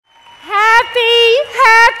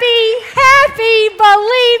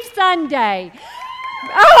Believe Sunday. Oh,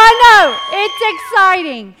 I know. It's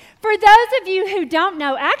exciting. For those of you who don't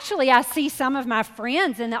know, actually, I see some of my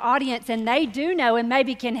friends in the audience, and they do know and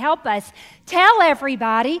maybe can help us. Tell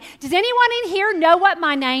everybody. Does anyone in here know what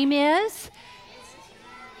my name is?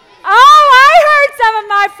 Oh, I heard some of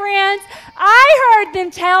my friends. I heard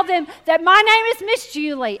them tell them that my name is Miss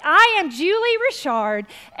Julie. I am Julie Richard,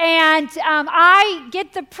 and I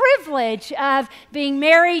get the privilege of being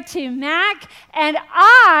married to Mac, and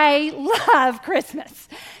I love Christmas.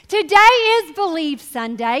 Today is Believe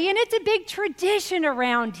Sunday, and it's a big tradition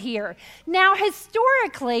around here. Now,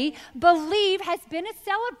 historically, Believe has been a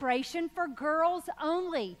celebration for girls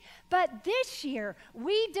only. But this year,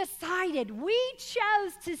 we decided, we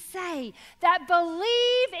chose to say that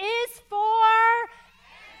Believe is for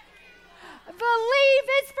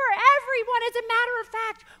everyone. As a matter of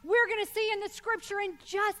fact, we're going to see in the scripture in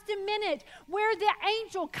just a minute where the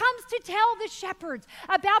angel comes to tell the shepherds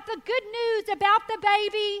about the good news about the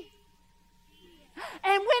baby.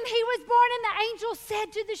 And when he was born and the angel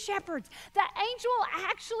said to the shepherds, the angel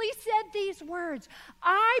actually said these words,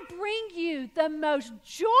 I bring you the most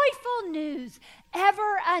joyful news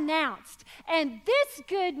ever announced. And this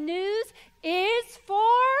good news is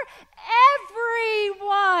for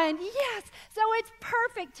everyone. Yes, so it's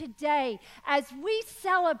perfect today as we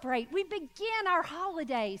celebrate. We begin our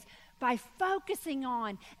holidays by focusing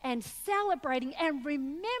on and celebrating and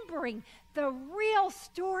remembering the real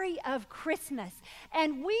story of Christmas.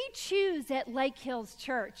 And we choose at Lake Hills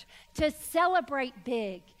Church to celebrate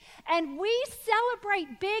big. And we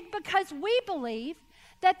celebrate big because we believe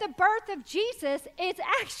that the birth of Jesus is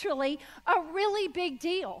actually a really big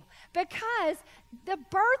deal, because the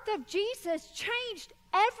birth of Jesus changed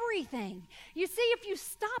everything. You see, if you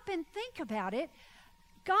stop and think about it,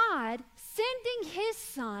 God sending his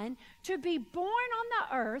son to be born on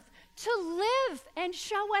the earth to live and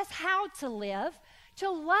show us how to live, to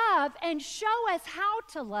love and show us how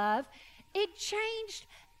to love, it changed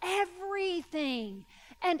everything.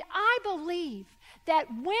 And I believe that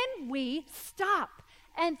when we stop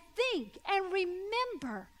and think and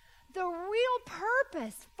remember the real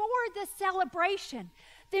purpose for the celebration,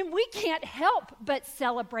 then we can't help but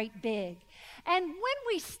celebrate big. And when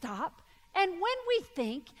we stop and when we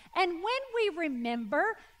think and when we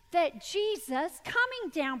remember that Jesus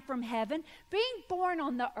coming down from heaven, being born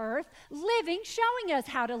on the earth, living, showing us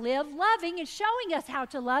how to live, loving and showing us how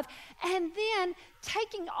to love, and then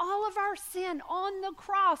taking all of our sin on the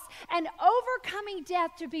cross and overcoming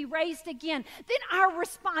death to be raised again, then our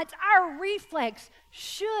response, our reflex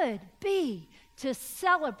should be to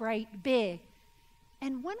celebrate big.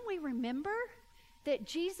 And when we remember that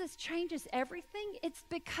Jesus changes everything, it's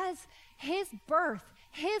because his birth,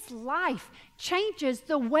 his life changes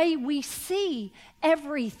the way we see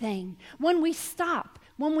everything. When we stop,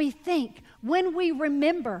 when we think, when we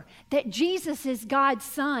remember that Jesus is God's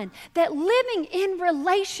son, that living in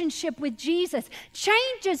relationship with Jesus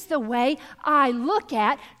changes the way I look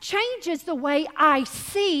at, changes the way I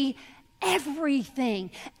see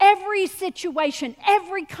everything, every situation,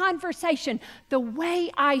 every conversation, the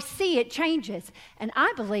way I see it changes. And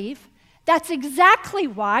I believe that's exactly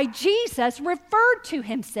why Jesus referred to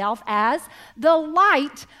himself as the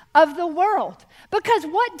light of the world. Because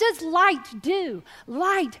what does light do?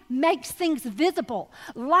 Light makes things visible.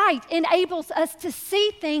 Light enables us to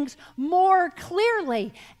see things more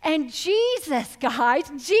clearly. And Jesus,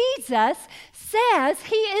 guys, Jesus says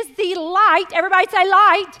he is the light. Everybody say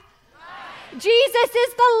light. Jesus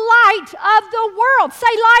is the light of the world. Say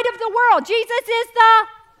light of the world. Jesus is the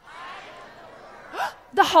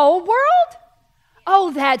the whole world?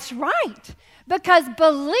 Oh, that's right. Because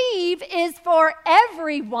believe is for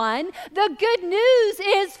everyone. The good news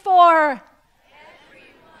is for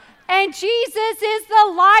everyone. And Jesus is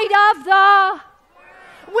the light of the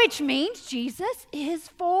world. Which means Jesus is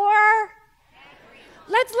for everyone.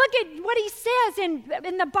 Let's look at what he says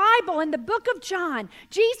in the Bible, in the book of John.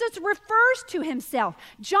 Jesus refers to himself.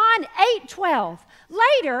 John 8:12.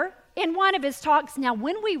 Later, in one of his talks, now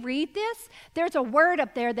when we read this, there's a word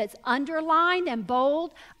up there that's underlined and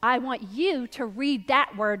bold. I want you to read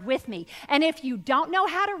that word with me. And if you don't know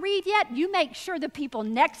how to read yet, you make sure the people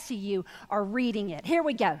next to you are reading it. Here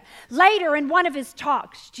we go. Later in one of his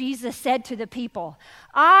talks, Jesus said to the people,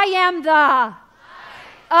 I am the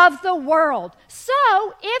of the world. So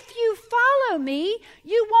if you follow me,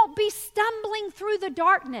 you won't be stumbling through the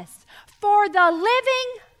darkness, for the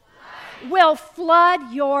living will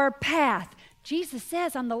flood your path. Jesus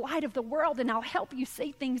says, I'm the light of the world, and I'll help you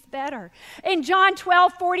see things better. In John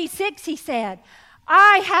 12:46, he said,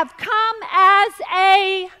 I have come as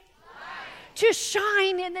a to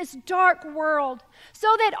shine in this dark world, so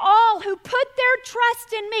that all who put their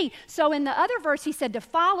trust in me. So in the other verse, he said to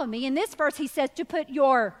follow me. In this verse, he says to put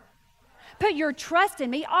your trust in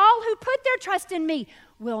me. All who put their trust in me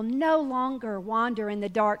will no longer wander in the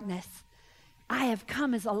darkness. I have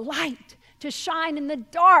come as a light to shine in the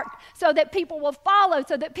dark so that people will follow,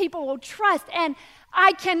 so that people will trust, and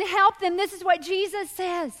I can help them. This is what Jesus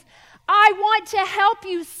says. I want to help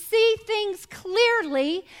you see things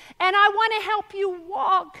clearly, and I want to help you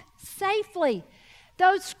walk safely.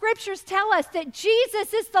 Those scriptures tell us that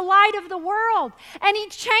Jesus is the light of the world, and he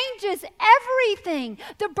changes everything.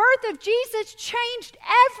 The birth of Jesus changed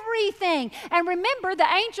everything. And remember,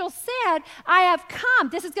 the angel said, I have come.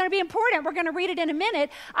 This is going to be important. We're going to read it in a minute.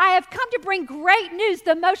 I have come to bring great news,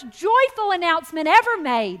 the most joyful announcement ever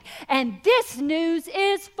made. And this news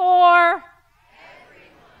is for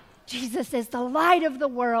Jesus is the light of the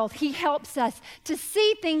world. He helps us to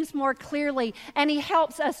see things more clearly, and he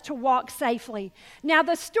helps us to walk safely. Now,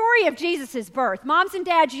 the story of Jesus' birth, moms and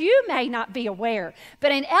dads, you may not be aware,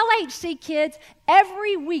 but in LHC Kids,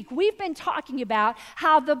 every week we've been talking about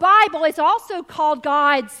how the Bible is also called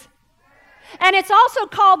God's, and it's also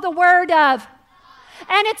called the Word of,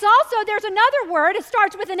 and it's also, there's another word, it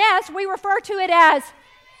starts with an S, we refer to it as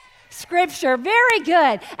Scripture. Very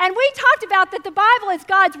good. And we talked about that the Bible is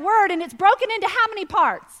God's Word, and it's broken into how many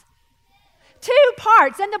parts? 2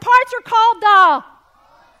 parts. And the parts are called the.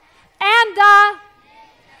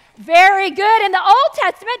 Very good. And the Old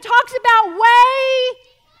Testament talks about way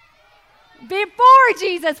before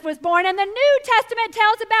Jesus was born, and the New Testament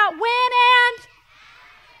tells about when and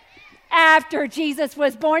after Jesus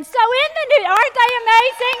was born. So in the New, aren't they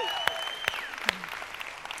amazing?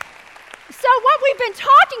 So what we've been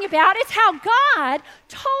talking about is how God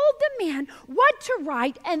told the men what to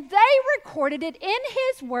write, and they recorded it in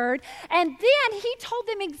his word, and then he told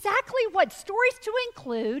them exactly what stories to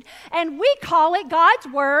include, and we call it God's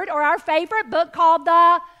Word, or our favorite book called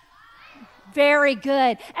the. Very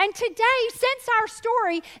good. And today, since our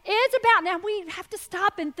story is about, now we have to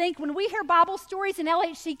stop and think. When we hear Bible stories in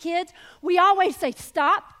LHC Kids, we always say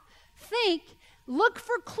stop, think, look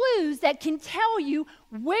for clues that can tell you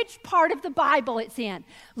which part of the Bible it's in.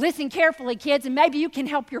 Listen carefully, kids, and maybe you can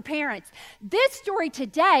help your parents. This story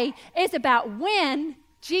today is about when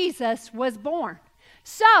Jesus was born.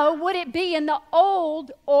 So, would it be in the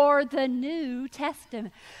Old or the New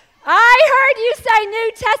Testament? I heard you say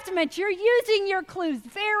New Testament. You're using your clues.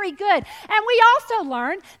 Very good. And we also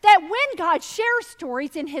learned that when God shares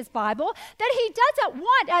stories in his Bible, that he doesn't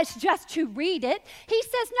want us just to read it. He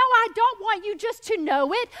says, no, I don't want you just to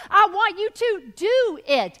know it. I want you to do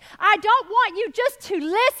it. I don't want you just to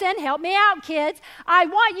listen. Help me out, kids. I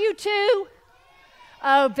want you to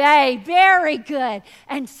obey. Very good.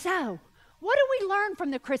 And so, what do we learn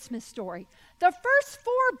from the Christmas story? The first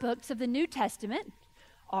 4 books of the New Testament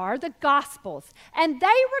are the Gospels, and they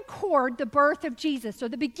record the birth of Jesus, or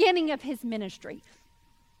the beginning of his ministry.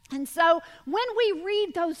 And so when we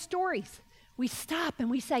read those stories, we stop and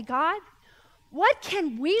we say, God, what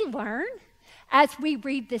can we learn as we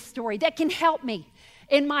read this story that can help me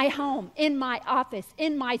in my home, in my office,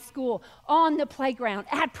 in my school, on the playground,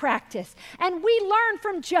 at practice? And we learn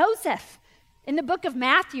from Joseph. In the book of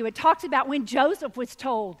Matthew, it talks about when Joseph was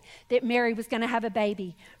told that Mary was going to have a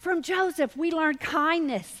baby. From Joseph, we learn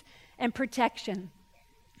kindness and protection.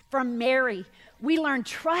 From Mary, we learn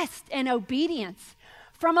trust and obedience.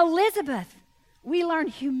 From Elizabeth, we learn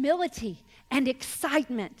humility and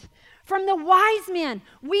excitement. From the wise men,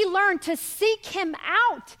 we learn to seek him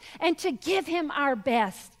out and to give him our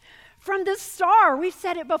best. From the star, we've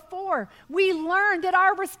said it before, we learned that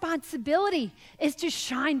our responsibility is to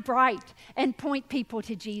shine bright and point people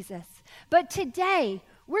to Jesus. But today,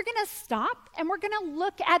 we're going to stop and we're going to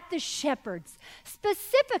look at the shepherds.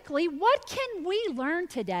 Specifically, what can we learn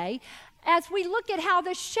today as we look at how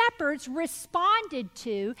the shepherds responded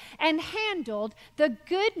to and handled the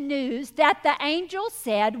good news that the angel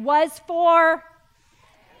said was for?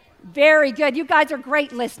 Very good. You guys are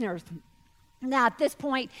great listeners. Now, at this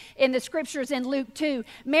point in the scriptures in Luke 2,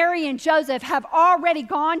 Mary and Joseph have already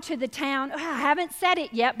gone to the town. I haven't said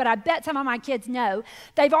it yet, but I bet some of my kids know.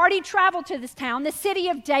 They've already traveled to this town, the city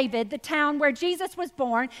of David, the town where Jesus was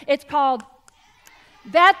born. It's called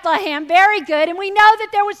Bethlehem. Very good. And we know that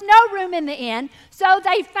there was no room in the inn, so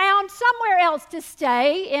they found somewhere else to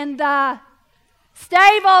stay in the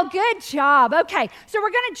stable. Good job. Okay, so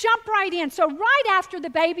we're going to jump right in. So right after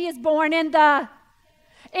the baby is born in the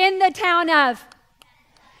town of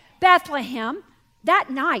Bethlehem, that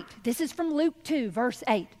night, this is from Luke 2, verse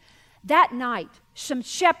 8, That night, some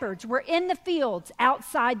shepherds were in the fields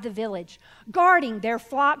outside the village, guarding their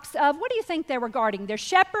flocks of, what do you think they were guarding? Their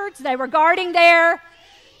shepherds? They were guarding their,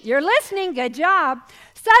 you're listening, good job.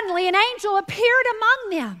 Suddenly an angel appeared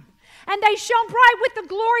among them, and they shone bright with the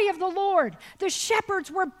glory of the Lord. The shepherds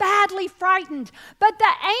were badly frightened, but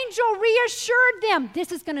the angel reassured them.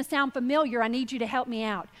 This is going to sound familiar. I need you to help me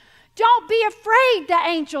out. Don't be afraid, the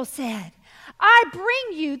angel said. I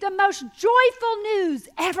bring you the most joyful news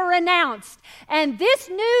ever announced. And this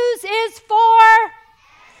news is for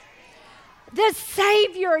the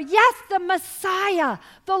Savior, yes, the Messiah.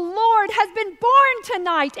 The Lord has been born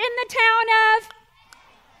tonight in the town of.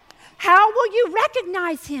 How will you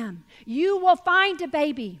recognize him? You will find a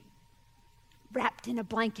baby wrapped in a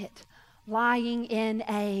blanket, lying in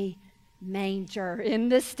a manger in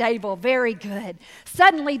the stable. Very good.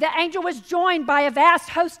 Suddenly the angel was joined by a vast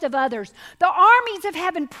host of others, the armies of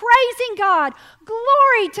heaven praising God.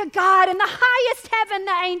 Glory to God in the highest heaven,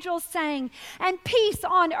 the angels sang, and peace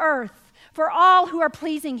on earth for all who are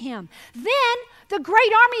pleasing him. Then the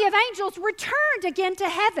great army of angels returned again to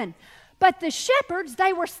heaven. But the shepherds,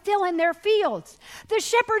 they were still in their fields. The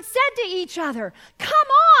shepherds said to each other, come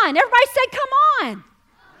on. Everybody say, come on.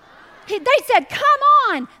 They said, come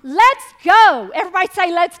on, let's go. Everybody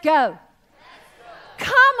say, let's go.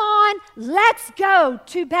 Come on, let's go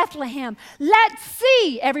to Bethlehem. Let's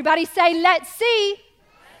see. Everybody say, let's see.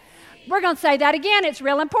 We're going to say that again. It's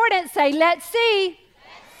real important. Say, let's see.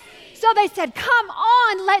 So they said, come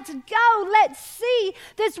on, let's go. Let's see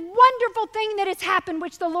this wonderful thing that has happened,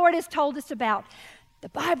 which the Lord has told us about. The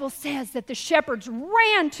Bible says that the shepherds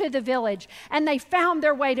ran to the village and they found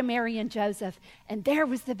their way to Mary and Joseph. And there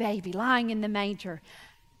was the baby lying in the manger.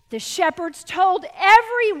 The shepherds told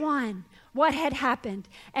everyone what had happened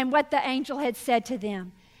and what the angel had said to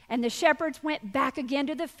them. And the shepherds went back again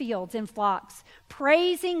to the fields in flocks,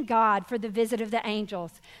 praising God for the visit of the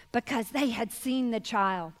angels because they had seen the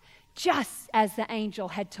child, just as the angel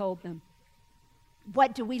had told them.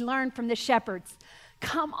 What do we learn from the shepherds?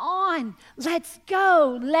 Come on, let's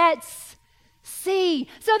go, let's see.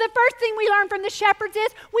 So the first thing we learn from the shepherds is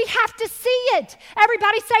we have to see it.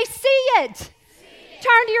 Everybody say, see it. See it.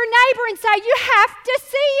 Turn to your neighbor and say, you have to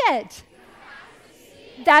see it.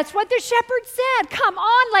 That's what the shepherds said. Come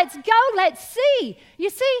on, let's go, let's see. You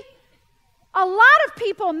see, a lot of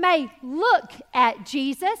people may look at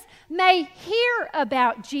Jesus, may hear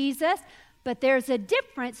about Jesus, but there's a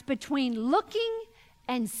difference between looking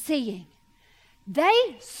and seeing.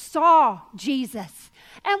 They saw Jesus.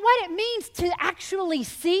 And what it means to actually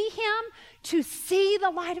see him, to see the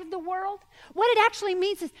light of the world, what it actually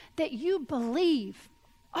means is that you believe,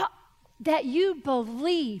 that you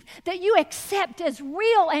accept as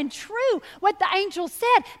real and true what the angel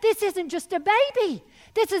said. This isn't just a baby.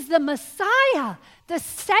 This is the Messiah, the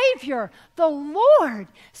Savior, the Lord.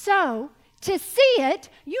 So, to see it,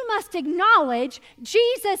 you must acknowledge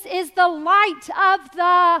Jesus is the light of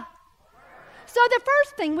the. So the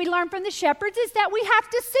first thing we learn from the shepherds is that we have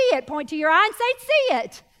to see it. Point to your eye and say, see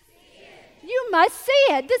it. See it. You must see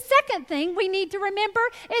it. The second thing we need to remember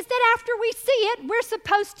is that after we see it, we're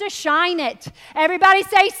supposed to shine it. Everybody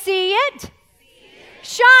say, see it. See it.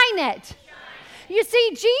 Shine it. You see,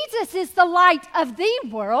 Jesus is the light of the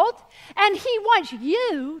world, and he wants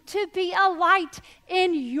you to be a light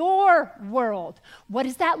in your world. What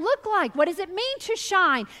does that look like? What does it mean to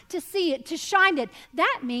shine, to see it, to shine it?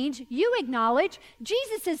 That means you acknowledge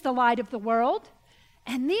Jesus is the light of the world,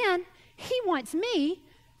 and then he wants me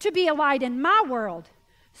to be a light in my world.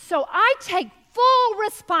 So I take full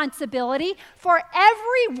responsibility for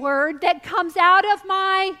every word that comes out of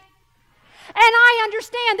my. And I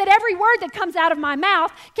understand that every word that comes out of my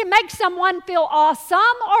mouth can make someone feel awesome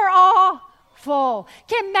or awful,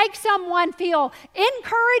 can make someone feel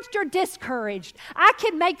encouraged or discouraged. I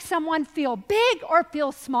can make someone feel big or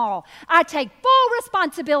feel small. I take full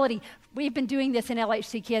responsibility. We've been doing this in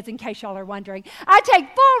LHC Kids, in case y'all are wondering. I take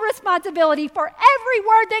full responsibility for every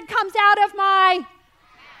word that comes out of my mouth.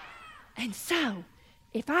 And so,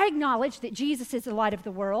 if I acknowledge that Jesus is the light of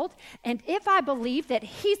the world, and if I believe that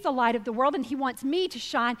he's the light of the world and he wants me to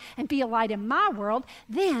shine and be a light in my world,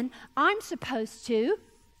 then I'm supposed to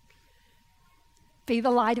be the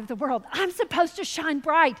light of the world. I'm supposed to shine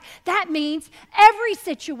bright. That means every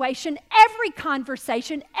situation, every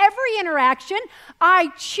conversation, every interaction, I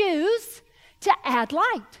choose to add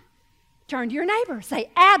light. Turn to your neighbor,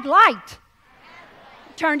 say, add light.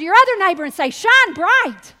 Turn to your other neighbor and say, shine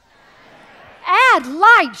bright. Add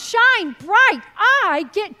light, shine bright. I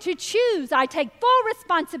get to choose. I take full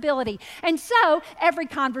responsibility. And so every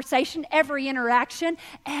conversation, every interaction,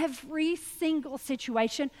 every single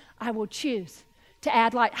situation, I will choose to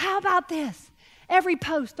add light. How about this? Every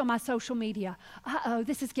post on my social media.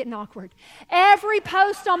 This is getting awkward. Every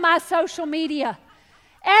post on my social media.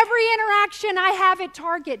 Every interaction I have at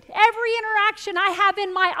Target. Every interaction I have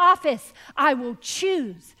in my office. I will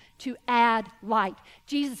choose to add light.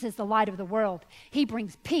 Jesus is the light of the world. He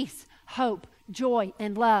brings peace, hope, joy,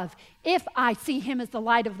 and love. If I see him as the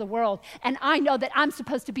light of the world, and I know that I'm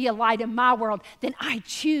supposed to be a light in my world, then I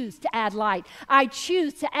choose to add light. I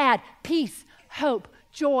choose to add peace, hope,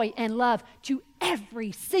 joy, and love to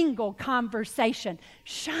every single conversation.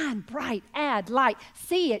 Shine bright, add light,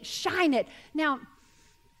 see it, shine it. Now,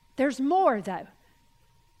 there's more though.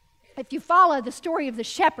 If you follow the story of the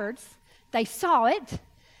shepherds, they saw it.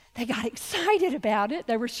 They got excited about it.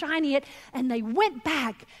 They were shining it, and they went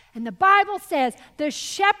back. And the Bible says the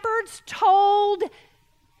shepherds told.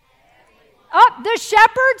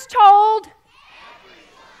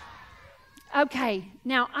 Okay,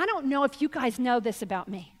 now I don't know if you guys know this about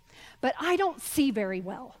me, but I don't see very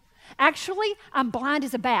well. Actually, I'm blind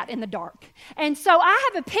as a bat in the dark. And so I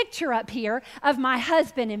have a picture up here of my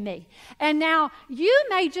husband and me. And now you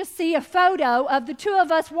may just see a photo of the two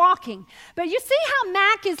of us walking. But you see how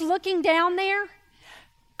Mac is looking down there?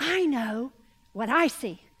 I know what I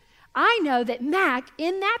see. I know that Mac,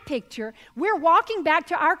 in that picture, we're walking back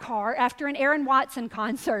to our car after an Aaron Watson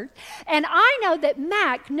concert, and I know that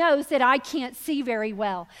Mac knows that I can't see very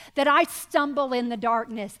well, that I stumble in the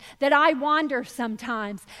darkness, that I wander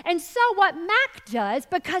sometimes. And so what Mac does,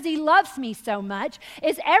 because he loves me so much,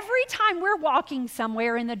 is every time we're walking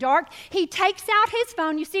somewhere in the dark, he takes out his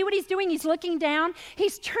phone. You see what he's doing? He's looking down.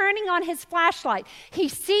 He's turning on his flashlight. He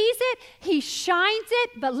sees it. He shines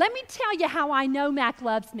it. But let me tell you how I know Mac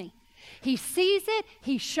loves me. He sees it,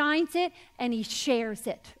 he shines it, and he shares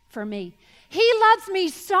it for me. He loves me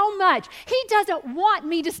so much. He doesn't want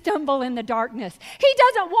me to stumble in the darkness. He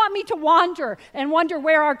doesn't want me to wander and wonder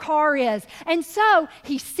where our car is. And so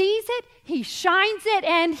he sees it, he shines it,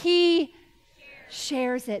 and he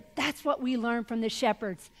shares it. That's what we learn from the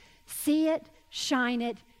shepherds. See it, shine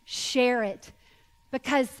it, share it.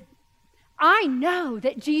 Because I know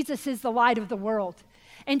that Jesus is the light of the world.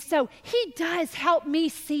 And so he does help me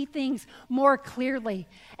see things more clearly.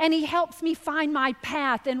 And he helps me find my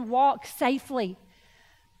path and walk safely.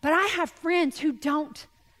 But I have friends who don't.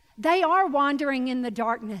 They are wandering in the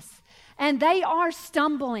darkness. And they are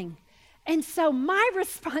stumbling. And so my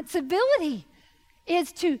responsibility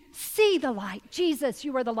is to see the light. Jesus,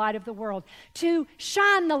 you are the light of the world. To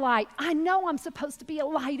shine the light. I know I'm supposed to be a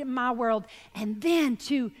light in my world. And then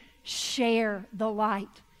to share the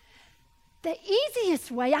light. The easiest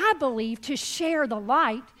way, I believe, to share the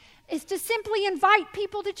light is to simply invite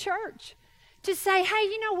people to church. To say, hey,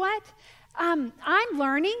 you know what? I'm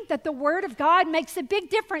learning that the Word of God makes a big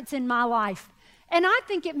difference in my life. And I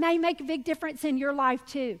think it may make a big difference in your life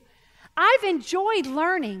too. I've enjoyed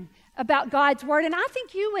learning about God's Word, and I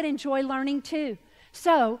think you would enjoy learning too.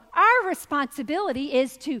 So our responsibility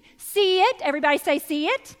is to see it. Everybody say see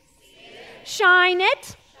it. See it. Shine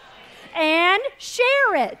it. And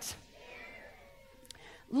share it.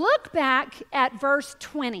 Look back at verse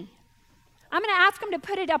 20. I'm going to ask them to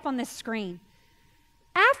put it up on the screen.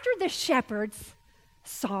 After the shepherds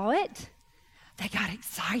saw it, they got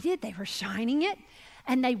excited, they were shining it,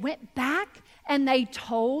 and they went back and they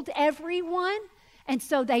told everyone, and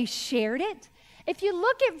so they shared it. If you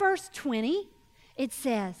look at verse 20, it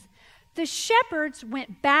says, the shepherds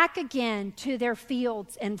went back again to their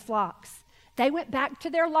fields and flocks. They went back to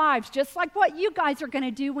their lives, just like what you guys are going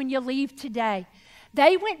to do when you leave today.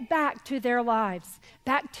 They went back to their lives,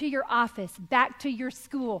 back to your office, back to your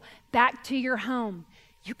school, back to your home.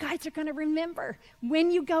 You guys are going to remember, when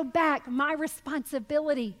you go back, my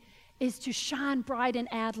responsibility is to shine bright and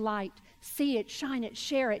add light. See it, shine it,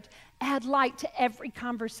 share it, add light to every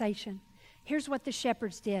conversation. Here's what the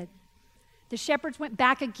shepherds did. The shepherds went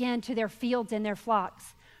back again to their fields and their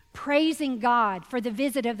flocks, praising God for the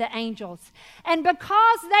visit of the angels. And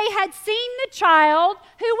because they had seen the child,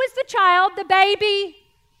 who was the child? The baby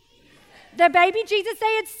Jesus.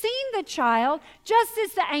 They had seen the child just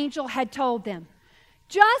as the angel had told them.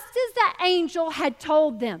 Just as the angel had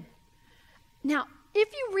told them. Now, if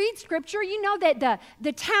you read Scripture, you know that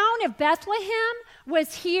the town of Bethlehem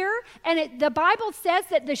was here, and the Bible says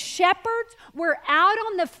that the shepherds were out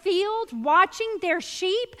on the field watching their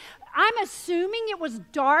sheep. I'm assuming it was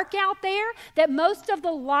dark out there, that most of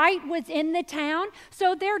the light was in the town.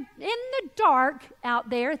 So they're in the dark out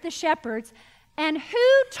there, the shepherds. And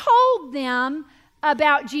who told them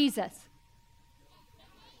about Jesus?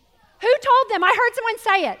 Who told them? I heard someone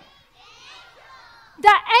say it.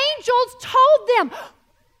 The angels told them.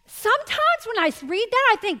 Sometimes when I read that,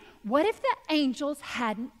 I think, What if the angels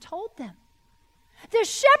hadn't told them? The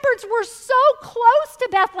shepherds were so close to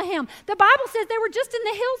Bethlehem. The Bible says they were just in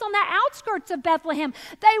the hills on the outskirts of Bethlehem.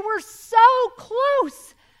 They were so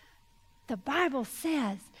close. The Bible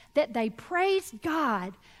says that they praised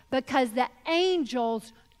God because the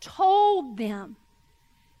angels told them.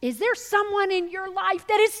 Is there someone in your life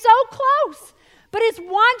that is so close, but is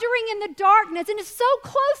wandering in the darkness and is so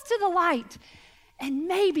close to the light? And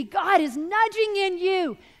maybe God is nudging in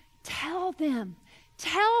you. Tell them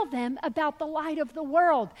about the light of the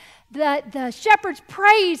world. The shepherds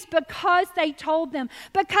praised because they told them,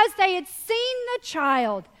 because they had seen the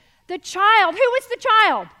child. The child, who was the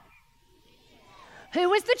child? Who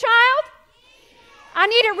was the child? I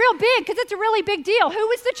need it real big because it's a really big deal. Who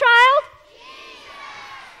was the child?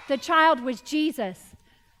 The child was Jesus.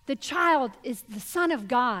 The child is the Son of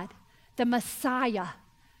God, the Messiah,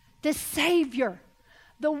 the Savior,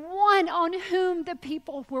 the one on whom the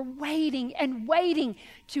people were waiting and waiting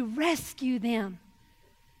to rescue them.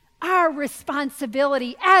 Our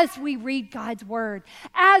responsibility as we read God's Word,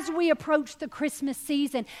 as we approach the Christmas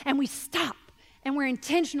season, and we stop and we're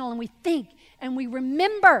intentional and we think and we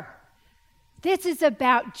remember. This is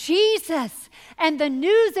about Jesus, and the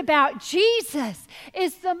news about Jesus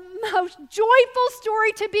is the most joyful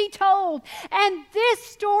story to be told. And this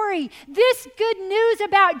story, this good news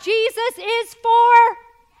about Jesus is for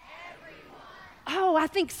everyone. Oh, I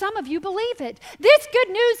think some of you believe it. This good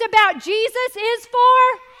news about Jesus is for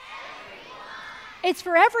everyone. It's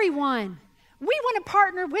for everyone. We want to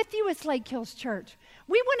partner with you as Lake Hills Church.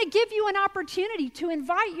 We want to give you an opportunity to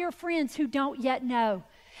invite your friends who don't yet know.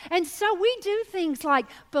 And so we do things like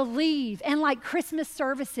Believe and like Christmas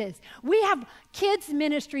services. We have kids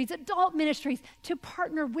ministries, adult ministries to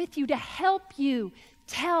partner with you to help you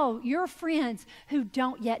tell your friends who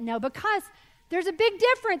don't yet know. Because there's a big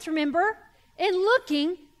difference, remember, in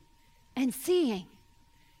looking and seeing.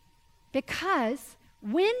 Because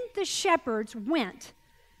when the shepherds went,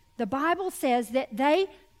 the Bible says that they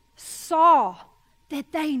saw,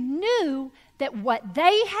 that they knew that what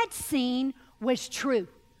they had seen was true.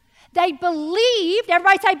 They believed,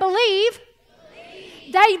 everybody say believe.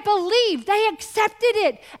 They believed, they accepted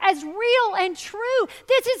it as real and true.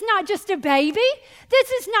 This is not just a baby. This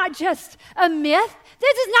is not just a myth.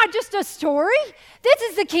 This is not just a story. This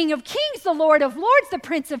is the King of Kings, the Lord of Lords, the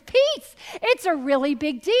Prince of Peace. It's a really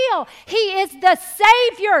big deal. He is the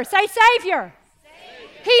Savior. Say Savior.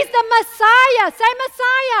 He's the Messiah. Say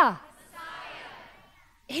Messiah.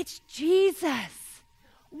 It's Jesus.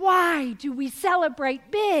 Why do we celebrate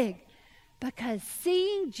big? Because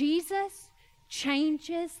seeing Jesus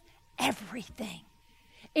changes everything.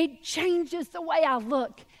 It changes the way I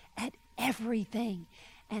look at everything.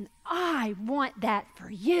 And I want that for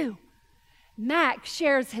you. Max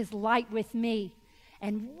shares his light with me,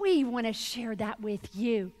 and we want to share that with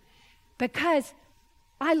you. Because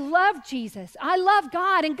I love Jesus. I love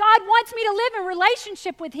God, and God wants me to live in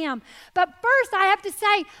relationship with Him. But first, I have to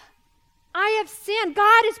say, I have sinned.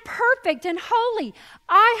 God is perfect and holy.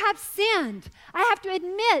 I have sinned. I have to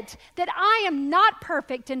admit that I am not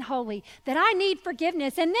perfect and holy, that I need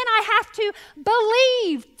forgiveness. And then I have to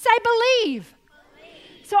believe. Say believe.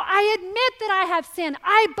 So I admit that I have sinned.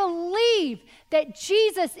 I believe that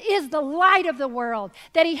Jesus is the light of the world,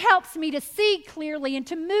 that He helps me to see clearly and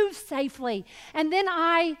to move safely. And then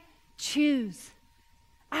I choose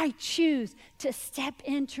to step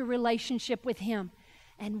into relationship with Him.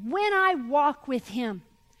 And when I walk with Him,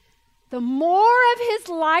 the more of His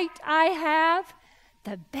light I have,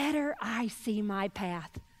 the better I see my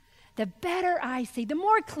path. The better I see, the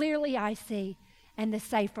more clearly I see, and the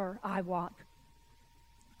safer I walk.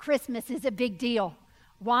 Christmas is a big deal.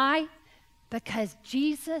 Why? Because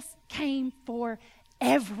Jesus came for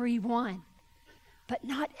everyone, but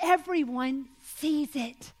not everyone sees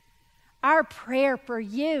it. Our prayer for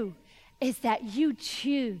you is that you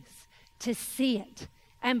choose to see it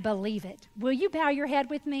and believe it. Will you bow your head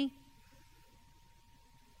with me?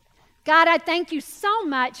 God, I thank you so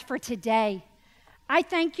much for today. I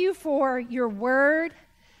thank you for your word.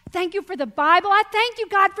 Thank you for the Bible. I thank you,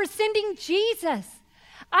 God, for sending Jesus.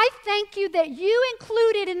 I thank you that you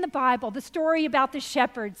included in the Bible the story about the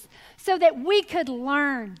shepherds so that we could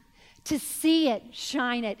learn to see it,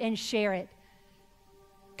 shine it, and share it.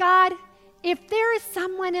 God, if there is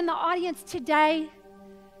someone in the audience today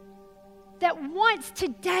that wants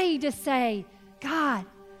today to say, God,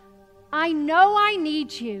 I know I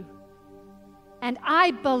need you, and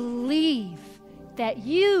I believe that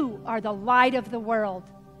you are the light of the world.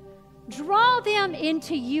 Draw them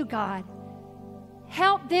into you, God.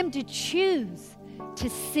 Help them to choose to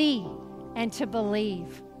see and to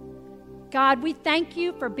believe. God, we thank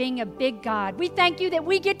you for being a big God. We thank you that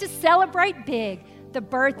we get to celebrate big the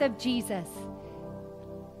birth of Jesus.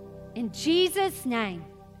 In Jesus' name,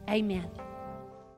 amen.